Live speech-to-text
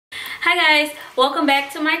Hi guys, welcome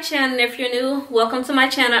back to my channel. If you're new, welcome to my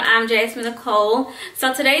channel. I'm Jasmine Nicole.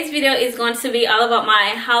 So today's video is going to be all about my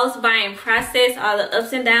house buying process, all the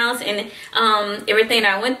ups and downs, and everything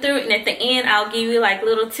I went through. And at the end, I'll give you like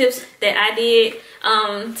little tips that I did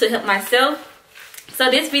to help myself.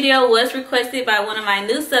 So this video was requested by one of my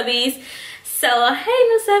new subbies. So hey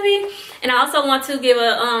new subby, and I also want to give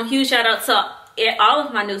a huge shout out to all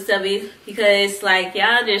of my new subbies, because like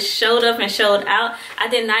y'all just showed up and showed out. I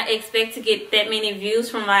did not expect to get that many views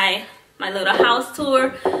from my little house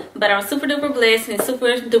tour, but I'm super duper blessed and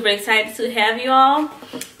super duper excited to have you all.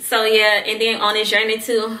 So yeah, and then on this journey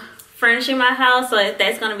to furnishing my house, so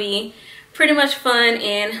that's gonna be pretty much fun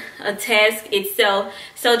and a task itself.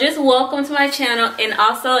 So just welcome to my channel, and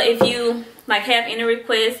also if you like have any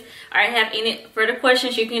requests or have any further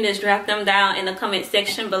questions, you can just drop them down in the comment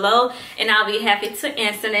section below and I'll be happy to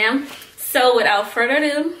answer them. So without further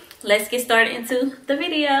ado, let's get started into the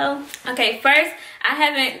video. Okay, first,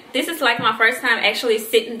 this is like my first time actually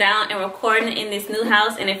sitting down and recording in this new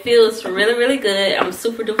house, and it feels really good. I'm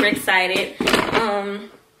super duper excited.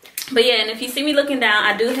 But yeah, and if you see me looking down,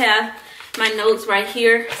 I do have my notes right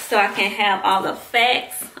here so I can have all the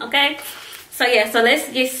facts. Okay, so yeah, so let's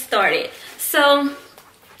get started. So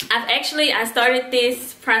I started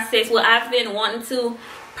this process. Well, I've been wanting to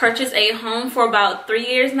purchase a home for about 3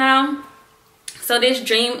 years now. So this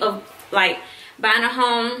dream of like buying a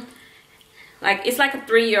home, like it's like a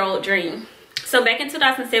 3-year-old dream. So back in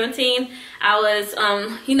 2017, I was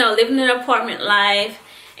you know, living an apartment life,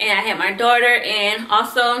 and I had my daughter, and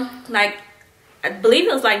also like I believe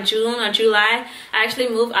it was like June or July, I actually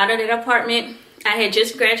moved out of that apartment. I had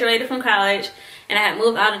just graduated from college, and I had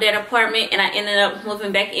moved out of that apartment, and I ended up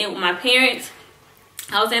moving back in with my parents.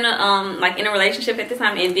 I was in a relationship at the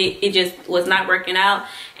time, and it just was not working out.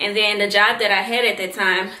 And then the job that I had at that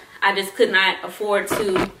time, I just could not afford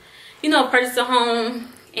to, you know, purchase a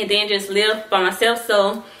home and then just live by myself.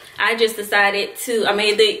 So I just decided I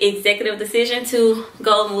made the executive decision to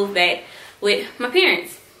go move back with my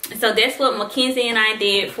parents. So that's what Mackenzie and I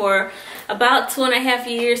did for about 2.5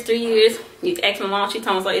 years, 3 years. You ask my mom, she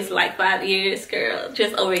told me it's like 5 years, girl.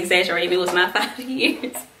 Just over exaggerating. It was not 5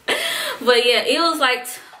 years. But yeah, it was like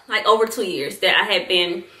over 2 years that I had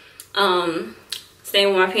been staying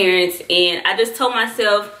with my parents, and I just told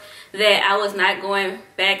myself that I was not going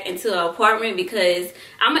back into an apartment because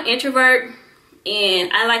I'm an introvert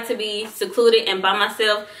and I like to be secluded and by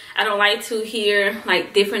myself. I don't like to hear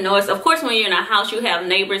like different noise. Of course, when you're in a house, you have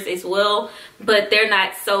neighbors as well, but they're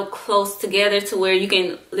not so close together to where you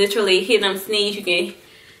can literally hear them sneeze. You can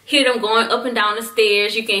hear them going up and down the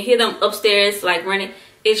stairs. You can hear them upstairs like running.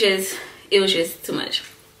 It was just too much.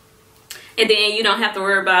 And then you don't have to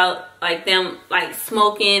worry about like them like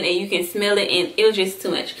smoking, and you can smell it, and it was just too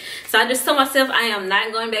much. So I just told myself I am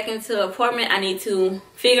not going back into an apartment. I need to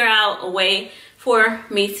figure out a way for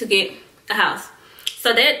me to get a house.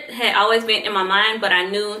 So that had always been in my mind, but I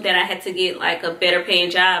knew that I had to get like a better paying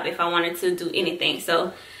job if I wanted to do anything.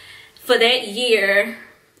 So for that year,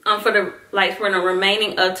 for the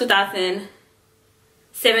remaining of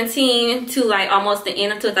 2017 to like almost the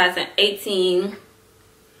end of 2018.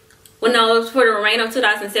 Well, no, for the remainder of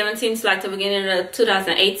 2017 to like the beginning of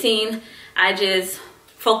 2018, I just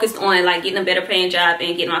focused on like getting a better paying job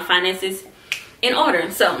and getting my finances in order.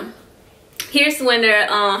 So here's when the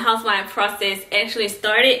house buying process actually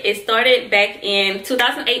started. It started back in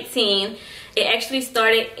 2018. It actually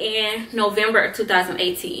started in November of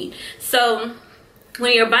 2018. So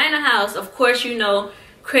when you're buying a house, of course, you know,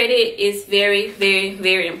 credit is very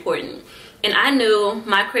important. And I knew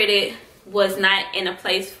my credit was not in a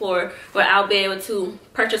place where I'll be able to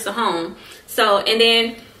purchase a home. So, and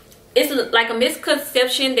then it's like a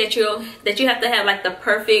misconception that you have to have like the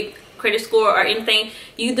perfect credit score or anything.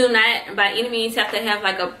 You do not by any means have to have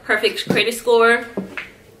like a perfect credit score,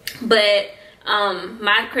 but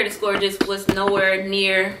my credit score just was nowhere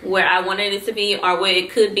near where I wanted it to be or where it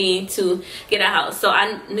could be to get a house. So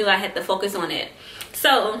I knew I had to focus on it.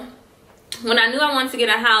 So when I knew I wanted to get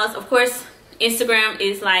a house, of course Instagram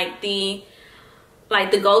is like the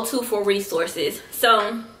go-to for resources.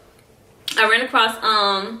 So I ran across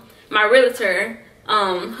my realtor.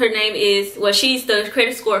 Her name is, well, she's the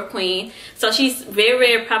credit score queen. So she's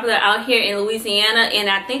very popular out here in Louisiana,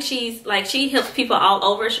 and I think she helps people all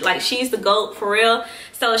over. Like she's the GOAT for real.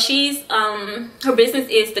 So she's her business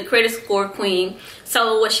is the credit score queen.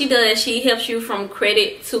 So what she does, she helps you from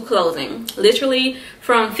credit to closing, literally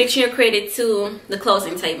from fixing your credit to the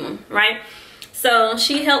closing table, right? So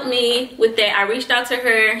she helped me with that. I reached out to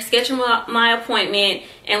her, scheduled my appointment,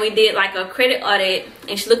 and we did like a credit audit,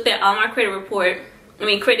 and she looked at all my credit report.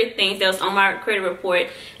 credit things that was on my credit report.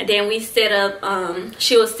 And then we set up,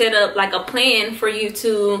 she will set up like a plan for you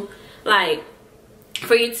to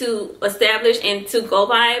establish and to go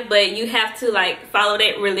by, but you have to like follow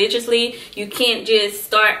that religiously. You can't just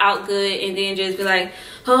start out good and then just be like,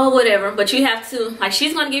 oh, whatever. But you have to, like,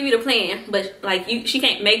 she's gonna give you the plan, but like she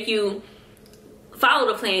can't make you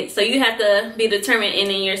follow the plan. So you have to be determined in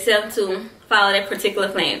yourself to follow that particular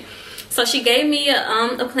plan. So she gave me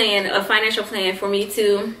a plan, a financial plan for me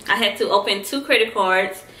to, I had to open 2 credit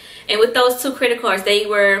cards, and with those 2 credit cards, they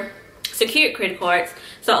were secured credit cards.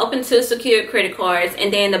 So I opened 2 secured credit cards,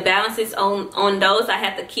 and then the balances on those, I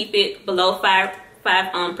had to keep it below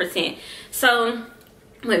 5%. So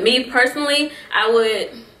with me personally, I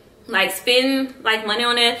would like spend like money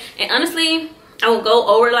on it, and honestly I would go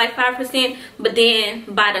over like 5%, but then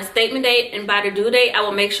by the statement date and by the due date, I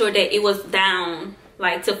would make sure that it was down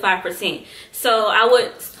like to 5%. So I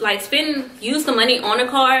would like use the money on the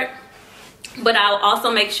card, but I'll also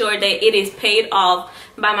make sure that it is paid off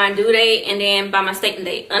by my due date and then by my statement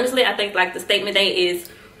date. Honestly, I think like the statement date is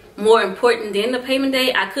more important than the payment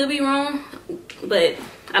date. I could be wrong, but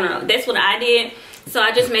I don't know. That's what I did. So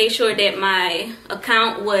I just made sure that my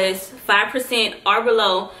account was 5% or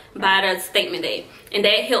below by the statement date, and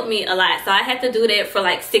that helped me a lot. So I had to do that for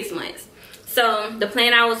like 6 months. So the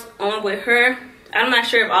plan I was on with her, I'm not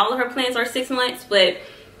sure if all of her plans are 6 months, but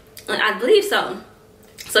I believe so.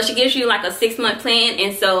 So she gives you like a 6-month plan,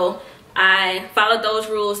 and so I followed those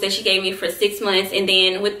rules that she gave me for 6 months. And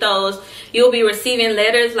then with those, you'll be receiving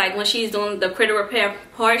letters. Like when she's doing the credit repair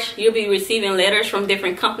part, you'll be receiving letters from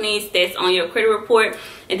different companies that's on your credit report,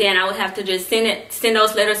 and then I would have to just send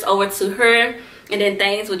those letters over to her, and then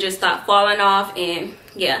things would just stop falling off. And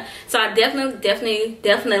yeah, so I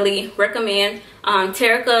definitely recommend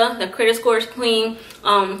Terica, the credit scores queen,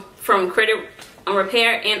 from credit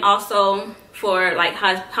repair, and also for like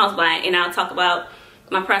house buying. And I'll talk about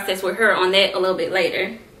my process with her on that a little bit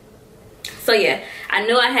later. So yeah, I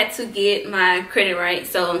knew I had to get my credit right,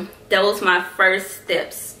 so that was my first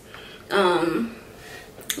steps.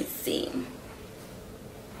 Let's see.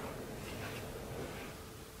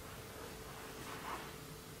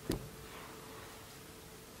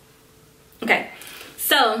 Okay,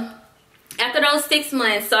 so after those 6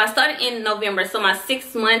 months, so I started in November, so my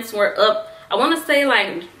 6 months were up, I want to say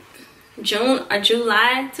like June or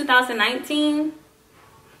July 2019.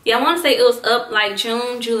 Yeah, I want to say it was up like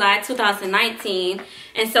June, July 2019.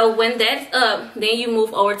 And so when that's up, then you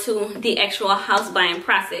move over to the actual house buying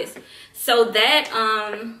process. So that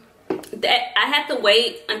I had to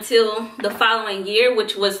wait until the following year,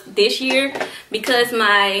 which was this year, because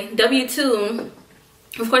my W-2,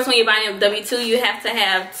 of course, when you're buying a W-2, you have to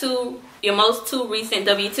have your most two recent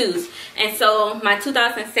W-2s. And so my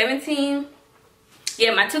 2017,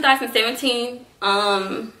 yeah, my 2017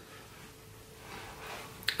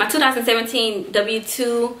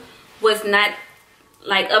 W-2 was not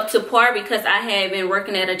like up to par because I had been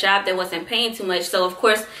working at a job that wasn't paying too much. So of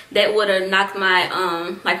course that would have knocked my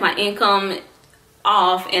like my income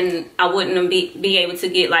off, and I wouldn't be able to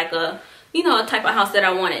get like a, you know, a type of house that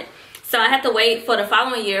I wanted. So I had to wait for the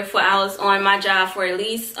following year for I was on my job for at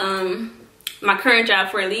least my current job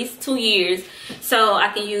for at least 2 years, so I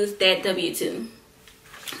can use that W-2.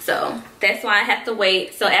 So that's why I have to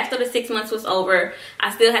wait. So after the 6 months was over,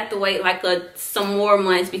 I still have to wait like some more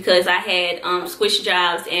months because I had switched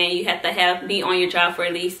jobs, and you have to be on your job for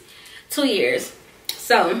at least 2 years.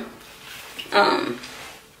 So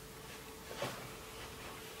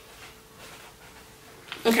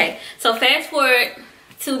okay, so fast forward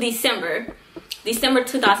to December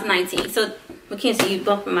 2019. So Mackenzie, you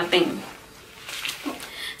bumping my thing.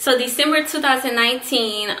 So December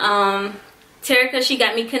 2019, Terica, she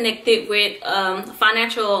got me connected with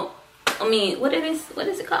financial, what is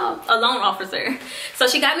it called? A loan officer. So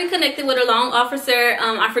she got me connected with a loan officer.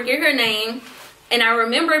 I forget her name. And I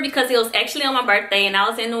remember because it was actually on my birthday, and I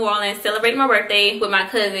was in New Orleans celebrating my birthday with my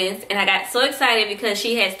cousins, and I got so excited because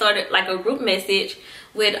she had started like a group message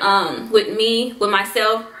with me, with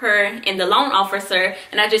myself, her, and the loan officer.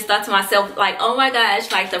 And I just thought to myself, like, oh my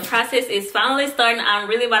gosh, like the process is finally starting. I'm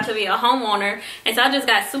really about to be a homeowner. And so I just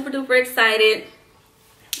got super duper excited.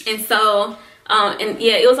 And so and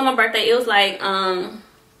yeah, it was on my birthday. It was like I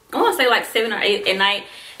want to say like 7 or 8 at night,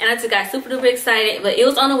 and I just got super duper excited. But it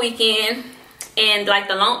was on the weekend, and like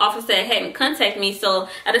the loan officer hadn't contacted me, so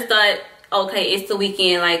I just thought, okay, it's the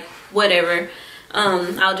weekend, like whatever.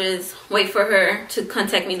 I'll just wait for her to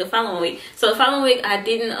contact me the following week. So the following week, I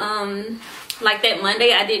didn't like that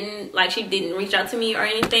Monday, I didn't, like, she didn't reach out to me or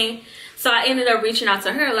anything. So I ended up reaching out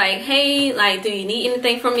to her like, hey, like, do you need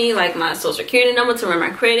anything from me, like my social security number to run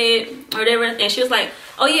my credit or whatever? And she was like,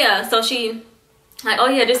 oh yeah. So she like, oh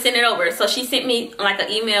yeah, just send it over. So she sent me like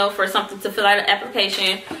an email for something to fill out an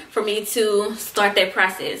application for me to start that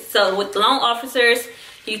process. So with loan officers,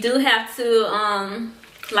 you do have to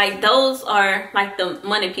like, those are like the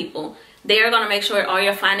money people. They are going to make sure all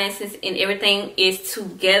your finances and everything is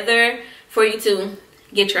together for you to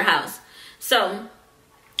get your house. So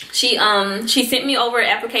she sent me over an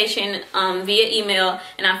application via email,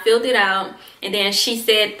 and I filled it out. And then she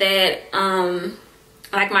said that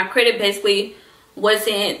like my credit basically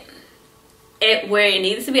wasn't at where it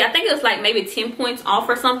needed to be. I think it was like maybe 10 points off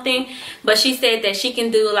or something. But she said that she can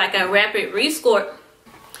do like a rapid rescore.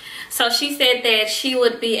 So she said that she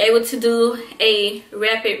would be able to do a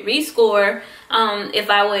rapid rescore if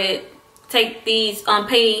I would take these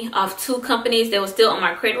pay off 2 companies that were still on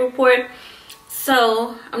my credit report.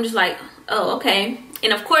 So I'm just like, oh, okay.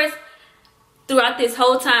 And of course, throughout this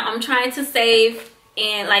whole time, I'm trying to save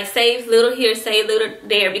and like save little here, save little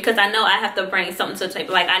there, because I know I have to bring something to the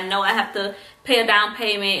table. Like, I know I have to pay a down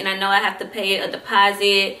payment, and I know I have to pay a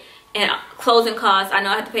deposit and closing costs. I know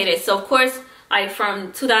I have to pay that. So of course, like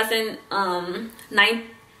from 2018,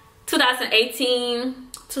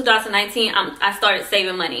 2019, I started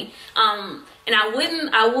saving money. And I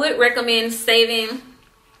would recommend saving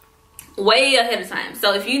way ahead of time.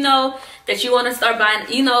 So if you know that you want to start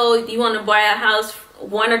buying, you know, you want to buy a house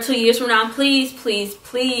 1 or 2 years from now, please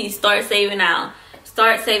start saving now.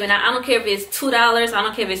 Start saving now. I don't care if it's $2, I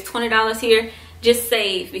don't care if it's $20 here. Just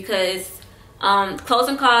save, because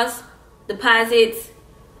closing costs, deposits,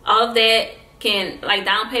 all of that can, like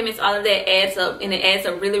down payments, all of that adds up, and it adds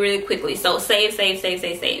up really quickly. So save. So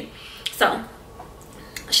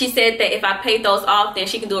she said that if I paid those off, then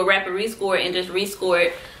she can do a rapid rescore and just rescore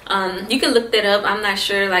it. You can look that up. I'm not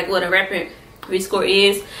sure like what a rapid rescore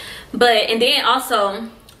is, but and then also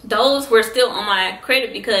those were still on my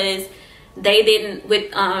credit because they didn't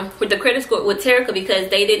with the credit score with Terica, because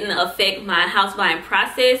they didn't affect my house buying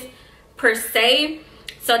process per se.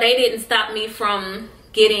 So they didn't stop me from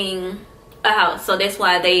getting a house. So that's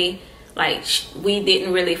why they like we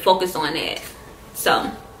didn't really focus on that.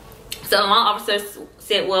 So the loan officers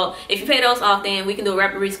said, well, if you pay those off, then we can do a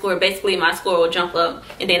rapid rescore. Basically my score will jump up,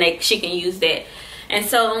 and then she can use that. And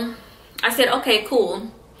so I said, okay,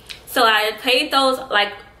 cool. So I paid those,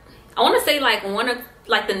 like I want to say like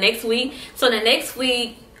the next week. So the next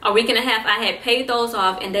week or week and a half, I had paid those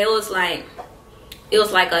off, and it was like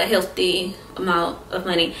a healthy amount of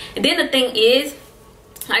money. And then the thing is,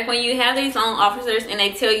 like when you have these loan officers and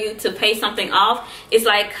they tell you to pay something off, it's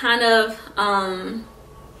like kind of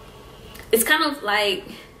it's kind of like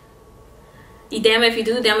you damn if you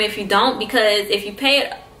do, damn if you don't. Because if you pay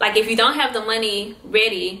it, like if you don't have the money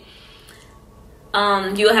ready,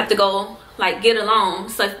 you'll have to go like get a loan.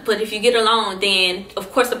 So but if you get a loan, then of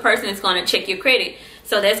course the person is going to check your credit,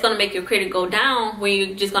 so that's going to make your credit go down, where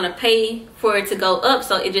you're just going to pay for it to go up.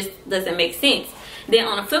 So it just doesn't make sense. Then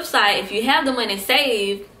on the flip side, if you have the money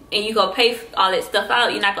saved and you go pay all that stuff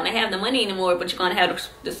out, you're not going to have the money anymore, but you're going to have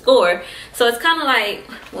the score. So it's kind of like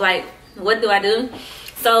what do I do?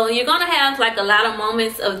 So you're going to have like a lot of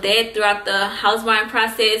moments of that throughout the house buying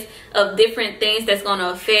process, of different things that's going to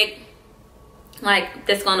affect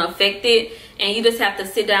it, and you just have to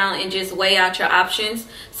sit down and just weigh out your options.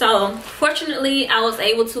 So fortunately, I was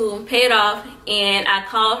able to pay it off, and I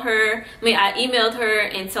called her, I emailed her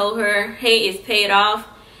and told her, hey, it's paid off.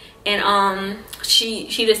 And she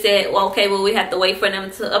just said, well, okay, well, we have to wait for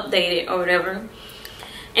them to update it or whatever.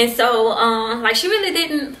 And so like she really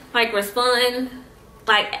didn't respond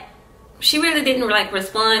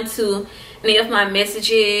to any of my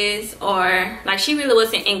messages, or like she really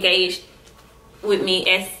wasn't engaged with me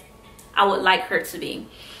as I would like her to be.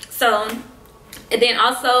 So, and then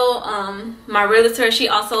also my realtor, she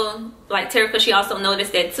also, like Terica, she also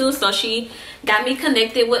noticed that too. So she got me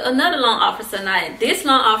connected with another loan officer. Now this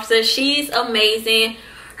loan officer, she's amazing.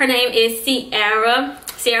 Her name is Ciara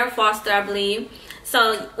Foster, I believe.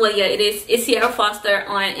 So, well, yeah, it's Ciara Foster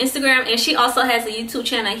on Instagram, and she also has a YouTube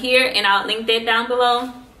channel here, and I'll link that down below.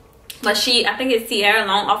 But I think it's Ciara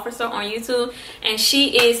Loan Officer on YouTube, and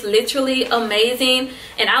she is literally amazing.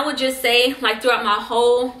 And I would just say, like, throughout my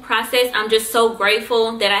whole process, I'm just so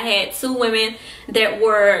grateful that I had 2 women that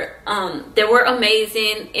were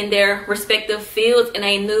amazing in their respective fields, and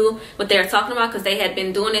they knew what they were talking about, because they had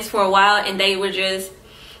been doing this for a while, and they were just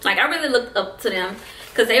like, I really looked up to them,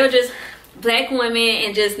 because they were just Black women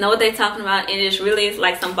and just know what they're talking about, and just really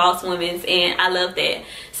like some boss women, and I love that.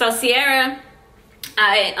 So Ciara,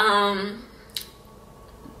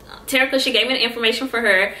 Terica, she gave me the information for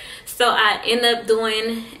her, so I ended up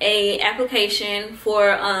doing a application for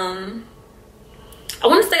I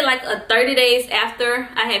want to say like 30 days after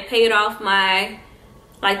I had paid off my,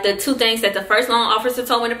 like, the 2 things that the first loan officer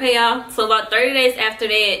told me to pay off. So about 30 days after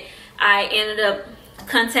that, I ended up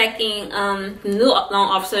contacting the new loan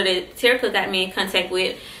officer that Terica got me in contact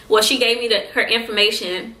with. Well, she gave me her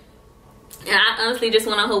information, and I honestly just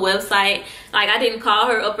went on her website. Like, I didn't call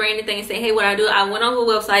her up or anything and say, hey, what I do. I went on her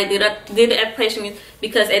website, did the application,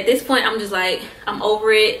 because at this point I'm just like, I'm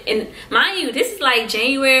over it. And mind you, this is like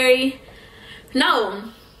January. No,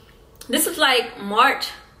 this is like March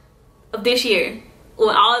of this year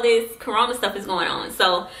when all this corona stuff is going on.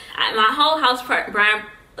 So my whole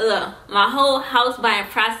house buying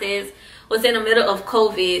process was in the middle of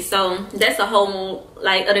COVID. So that's a whole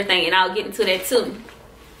like other thing, and I'll get into that too.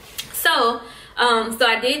 So so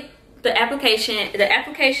I did the application. The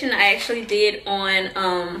application I actually did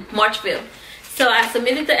on March 5th. So I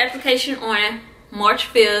submitted the application on March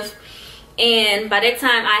 5th. And by that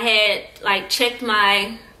time I had like checked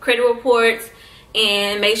my credit reports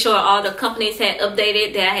and made sure all the companies had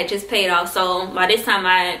updated that I had just paid off. So by this time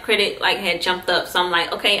my credit like had jumped up. So I'm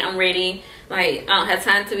like, okay, I'm ready. Like, I don't have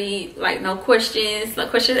time to be like no questions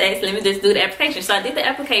asked. Let me just do the application. So I did the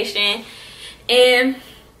application. And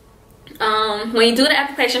when you do the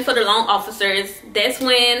application for the loan officers, that's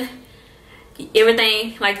when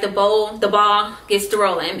everything, like the ball gets to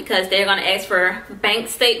rolling, because they're going to ask for bank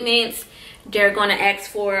statements. They're going to ask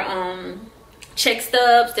for check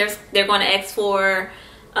stubs. They're going to ask for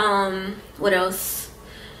what else?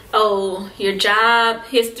 Oh, your job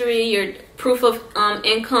history, your proof of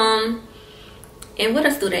income, and what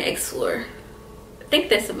else do they ask for? I think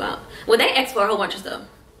that's about, well, they ask for a whole bunch of stuff.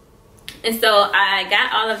 And so I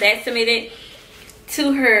got all of that submitted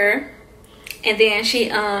to her, and then she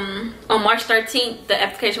on March 13th the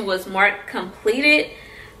application was marked completed.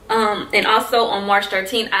 And also on March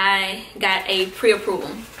 13th I got a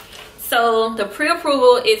pre-approval. So the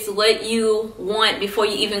pre-approval is what you want before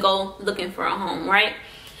you even go looking for a home, right?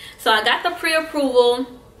 So I got the pre-approval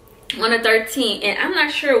on the 13th, and I'm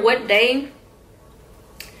not sure what day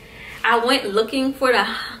I went looking for the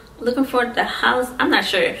house. I'm not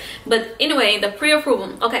sure, but anyway, the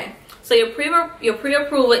pre-approval. Okay, so your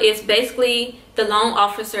pre-approval is basically the loan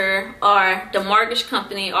officer or the mortgage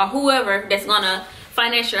company or whoever that's gonna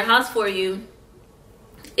finance your house for you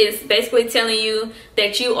is basically telling you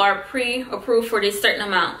that you are pre-approved for this certain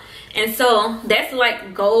amount. And so that's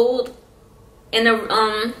like gold in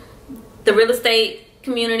the real estate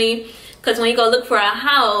community, because when you go look for a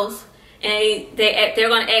house and they're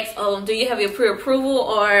going to ask, oh, do you have your pre-approval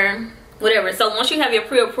or whatever. So once you have your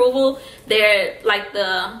pre-approval, they're like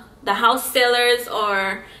the house sellers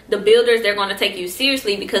or the builders, they're going to take you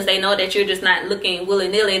seriously, because they know that you're just not looking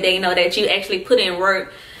willy-nilly. They know that you actually put in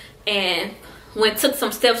work and took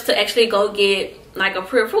some steps to actually go get like a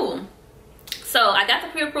pre-approval. So I got the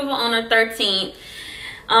pre-approval on the 13th.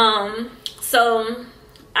 So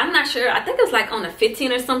I'm not sure, I think it was like on the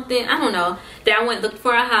 15th or something, I don't know, that I went looking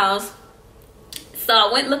for a house. So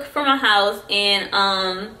I went looking for my house, and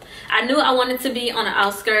I knew I wanted to be on the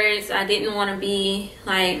outskirts. I didn't want to be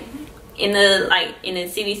like in the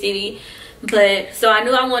city, but so I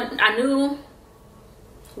knew I wanted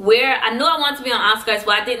to be on outskirts,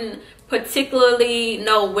 but I didn't particularly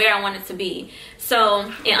know where I wanted to be. So,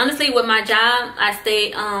 and honestly, with my job,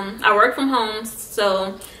 I work from home,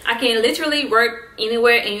 so I can literally work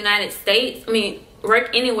anywhere in the United States. I mean,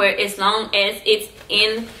 work anywhere as long as it's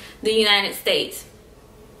in the United States.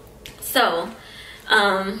 So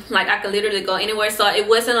like I could literally go anywhere. So it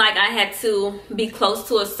wasn't like I had to be close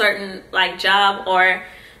to a certain like job or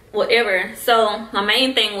whatever. So my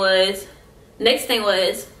next thing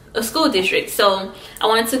was a school district. So I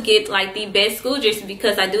wanted to get like the best school district,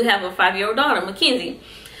 because I do have a 5-year-old daughter, Mackenzie.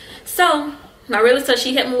 So my realtor,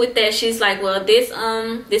 she helped me with that. She's like, well, this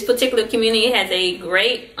particular community has a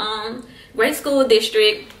great school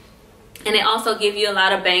district, and they also give you a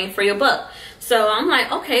lot of bang for your buck. So I'm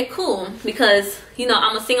like, okay, cool, because you know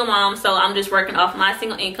I'm a single mom, so I'm just working off my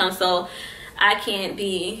single income. So I can't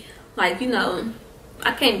be like, you know,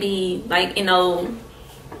 I can't be like, you know,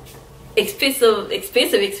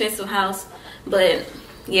 expensive house. But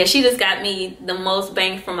yeah, she just got me the most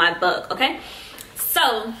bang for my buck. Okay,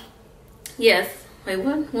 so yes, wait,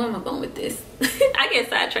 where am I going with this? I get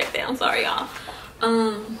sidetracked there, I'm sorry, y'all.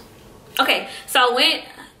 Okay, so I went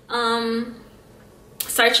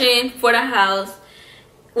searching for the house.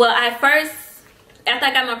 Well, after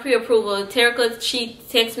I got my pre-approval, Terica, she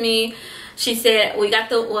texted me. She said, we got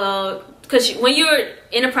the because when you're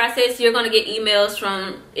in the process, you're going to get emails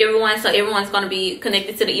from everyone, so everyone's going to be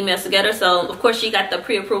connected to the emails together. So of course she got the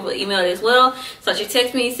pre-approval email as well. So she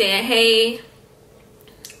texted me saying hey,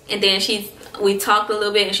 and then we talked a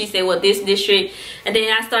little bit, and she said, well, this district. And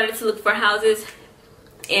then I started to look for houses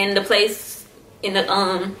in the place, in the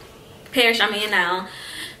parish I'm in now.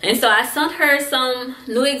 And so I sent her some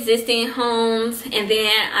new existing homes, and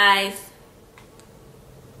then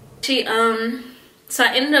so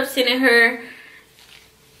I ended up sending her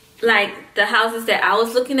like the houses that I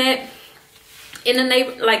was looking at in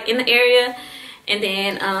the in the area. And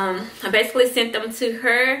then I basically sent them to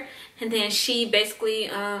her, and then she basically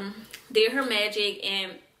did her magic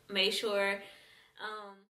and made sure